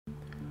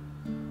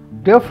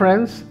Dear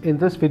friends, in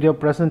this video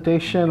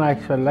presentation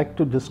I shall like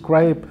to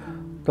describe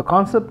the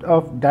concept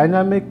of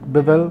dynamic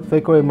bevel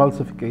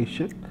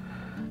phacoemulsification.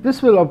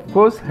 This will of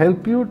course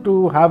help you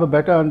to have a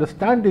better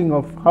understanding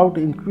of how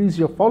to increase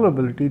your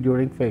followability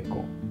during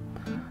phaco.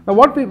 Now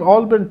what we've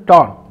all been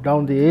taught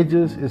down the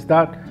ages is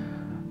that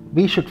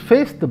we should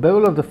face the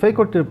bevel of the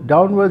phaco tip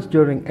downwards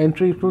during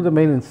entry through the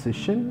main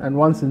incision, and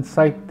once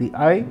inside the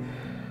eye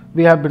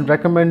we have been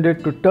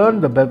recommended to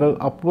turn the bevel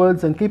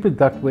upwards and keep it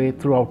that way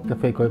throughout the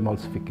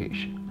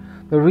phacoemulsification.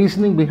 The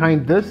reasoning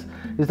behind this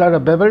is that a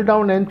bevel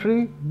down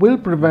entry will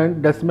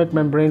prevent decimate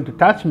membrane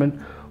detachment,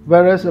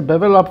 whereas a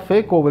bevel up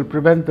phaco will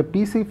prevent the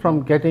PC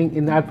from getting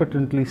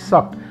inadvertently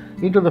sucked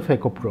into the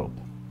phaco probe.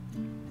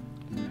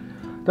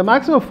 The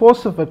maximum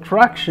force of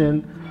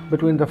attraction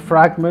between the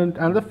fragment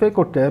and the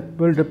phaco tip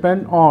will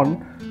depend on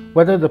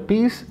whether the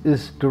piece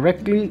is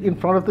directly in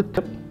front of the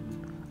tip,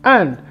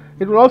 and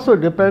it will also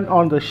depend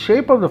on the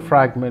shape of the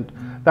fragment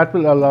that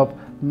will allow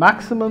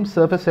maximum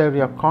surface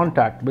area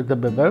contact with the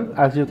bevel,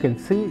 as you can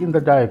see in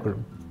the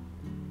diagram.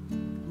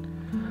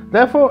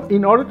 Therefore,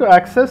 in order to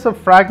access a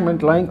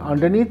fragment lying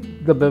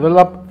underneath the bevel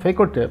up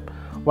phaco tip,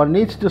 one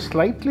needs to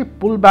slightly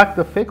pull back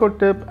the phaco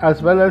tip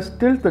as well as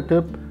tilt the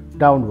tip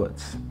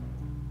downwards.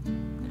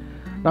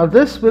 Now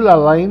this will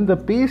align the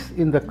piece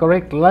in the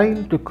correct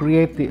line to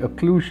create the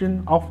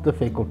occlusion of the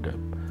phaco tip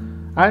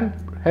and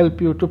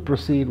help you to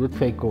proceed with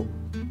phaco.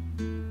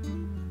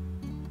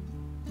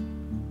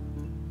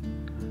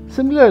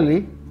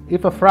 Similarly,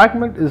 if a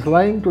fragment is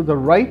lying to the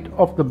right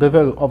of the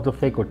bevel of the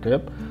phaco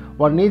tip,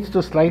 one needs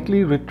to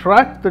slightly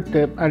retract the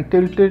tip and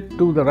tilt it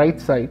to the right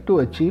side to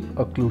achieve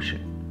occlusion.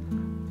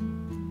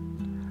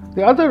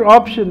 The other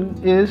option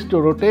is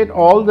to rotate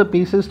all the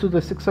pieces to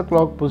the 6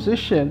 o'clock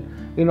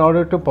position in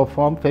order to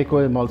perform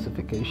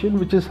phacoemulsification,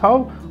 which is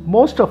how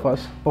most of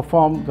us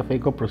perform the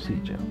phaco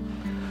procedure.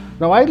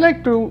 Now I'd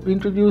like to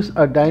introduce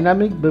a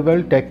dynamic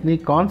bevel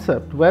technique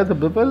concept where the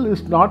bevel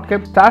is not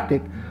kept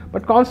static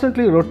but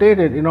constantly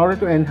rotated in order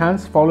to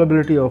enhance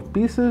followability of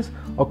pieces,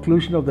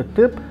 occlusion of the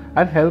tip,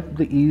 and help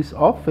the ease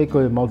of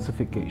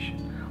phacoemulsification.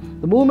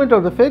 The movement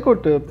of the phaco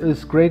tip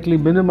is greatly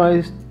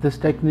minimized. This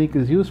technique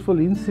is useful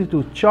in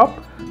situ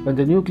chop when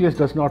the nucleus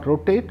does not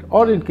rotate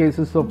or in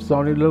cases of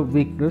zonular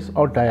weakness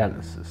or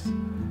dialysis.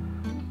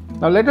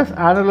 Now let us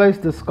analyze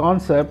this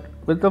concept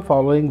with the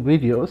following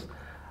videos,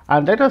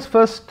 and let us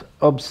first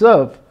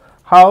observe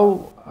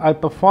how I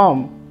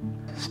perform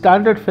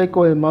standard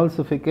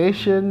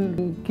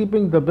phacoemulsification,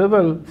 keeping the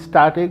bevel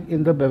static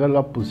in the bevel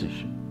up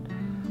position.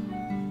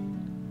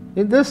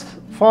 In this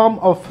form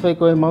of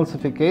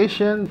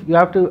phacoemulsification, you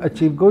have to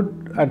achieve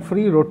good and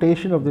free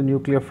rotation of the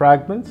nuclear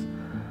fragments.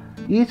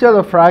 Each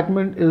other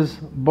fragment is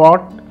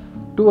brought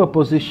to a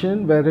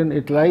position wherein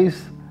it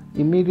lies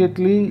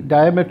immediately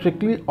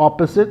diametrically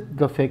opposite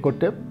the phaco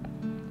tip.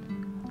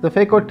 The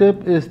phaco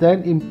tip is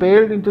then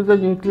impaled into the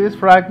nucleus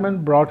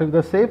fragment, brought in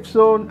the safe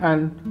zone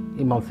and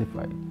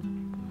emulsified.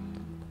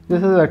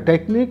 This is a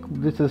technique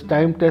which is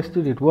time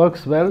tested. It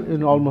works well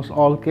in almost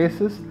all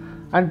cases,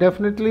 and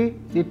definitely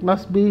it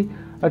must be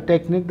a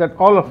technique that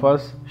all of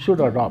us should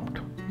adopt.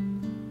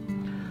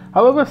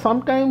 However,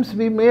 sometimes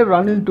we may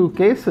run into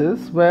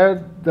cases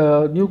where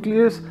the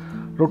nucleus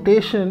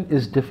rotation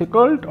is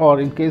difficult,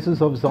 or in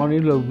cases of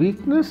zonular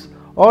weakness,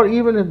 or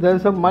even if there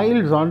is a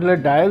mild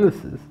zonular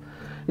dialysis.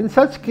 In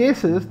such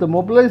cases, the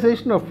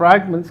mobilization of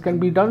fragments can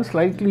be done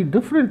slightly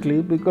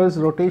differently because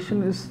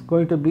rotation is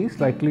going to be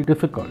slightly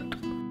difficult.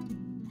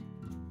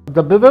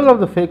 The bevel of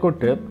the phaco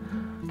tip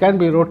can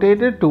be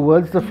rotated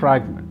towards the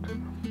fragment.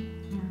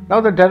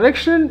 Now the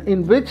direction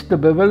in which the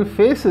bevel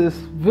faces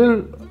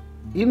will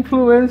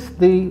influence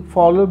the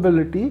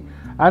followability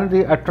and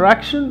the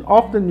attraction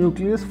of the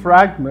nucleus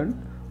fragment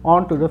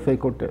onto the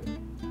phaco tip.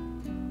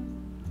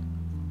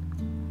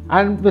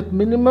 And with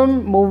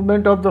minimum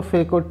movement of the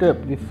phaco tip,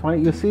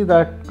 you see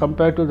that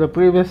compared to the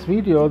previous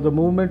video, the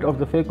movement of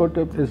the phaco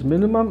tip is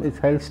minimum, it's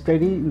held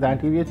steady in the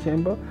anterior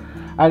chamber,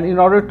 and in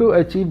order to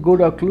achieve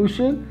good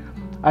occlusion,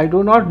 I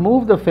do not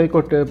move the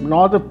phaco tip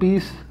nor the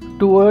piece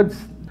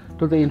towards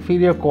to the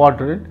inferior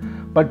quadrant,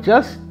 but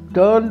just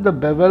turn the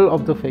bevel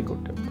of the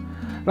phaco tip.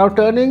 Now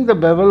turning the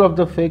bevel of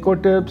the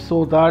phaco tip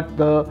so that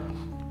the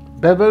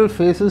bevel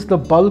faces the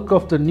bulk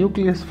of the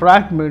nucleus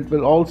fragment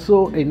will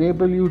also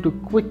enable you to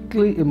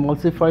quickly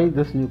emulsify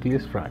this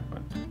nucleus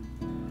fragment.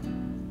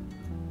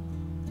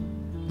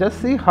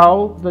 Just see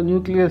how the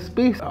nucleus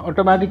piece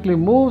automatically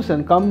moves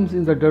and comes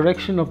in the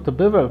direction of the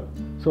bevel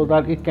so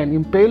that it can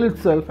impale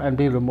itself and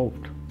be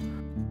removed.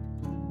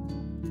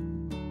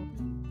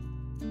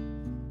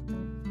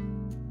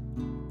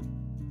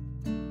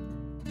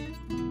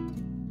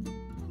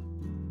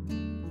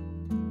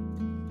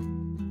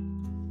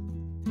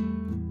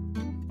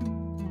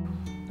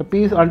 The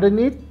piece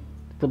underneath,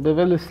 the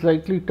bevel is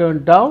slightly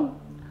turned down.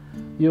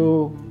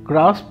 You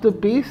grasp the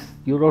piece,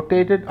 you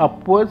rotate it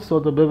upwards so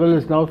the bevel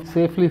is now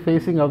safely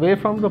facing away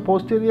from the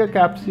posterior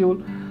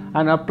capsule,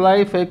 and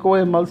apply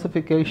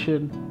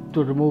phacoemulsification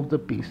to remove the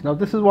piece. Now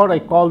this is what I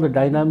call the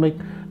dynamic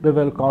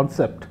bevel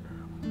concept,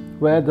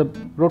 where the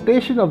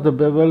rotation of the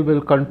bevel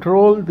will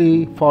control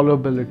the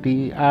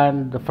followability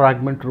and the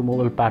fragment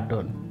removal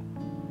pattern.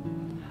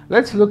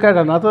 Let's look at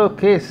another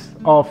case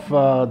of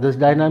this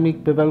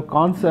dynamic bevel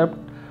concept,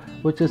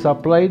 which is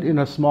applied in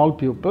a small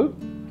pupil.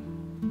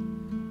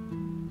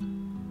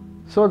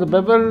 So the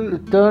bevel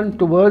turned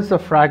towards the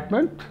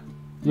fragment.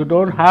 You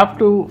don't have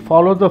to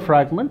follow the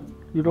fragment.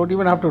 You don't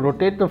even have to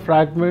rotate the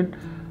fragment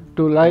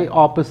to lie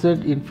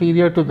opposite,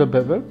 inferior to the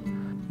bevel.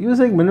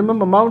 Using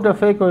minimum amount of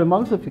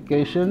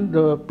phacoemulsification,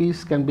 the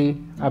piece can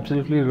be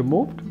absolutely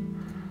removed.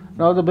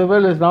 Now the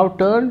bevel is now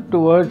turned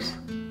towards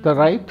the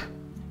right.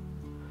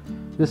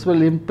 This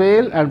will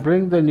impale and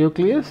bring the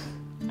nucleus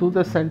to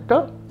the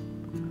center.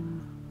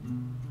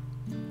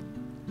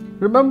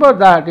 Remember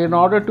that in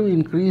order to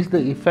increase the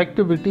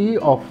effectivity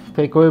of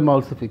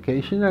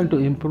phacoemulsification and to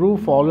improve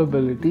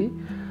followability,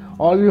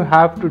 all you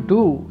have to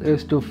do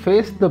is to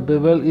face the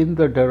bevel in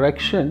the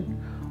direction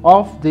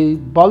of the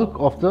bulk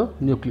of the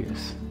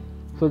nucleus.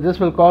 So this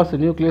will cause the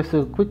nucleus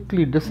to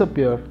quickly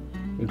disappear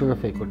into the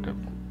phaco tip.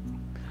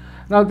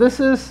 Now this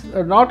is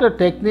not a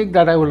technique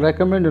that I will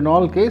recommend in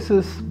all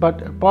cases,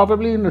 but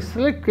probably in the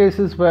select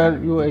cases where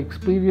you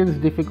experience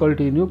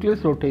difficulty in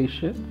nucleus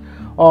rotation,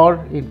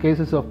 or in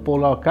cases of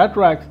polar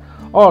cataracts,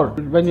 or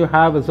when you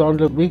have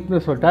horizontal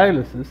weakness or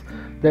dialysis,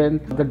 then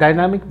the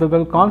dynamic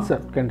bevel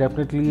concept can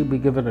definitely be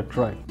given a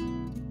try.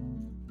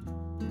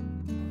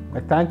 I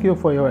thank you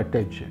for your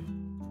attention.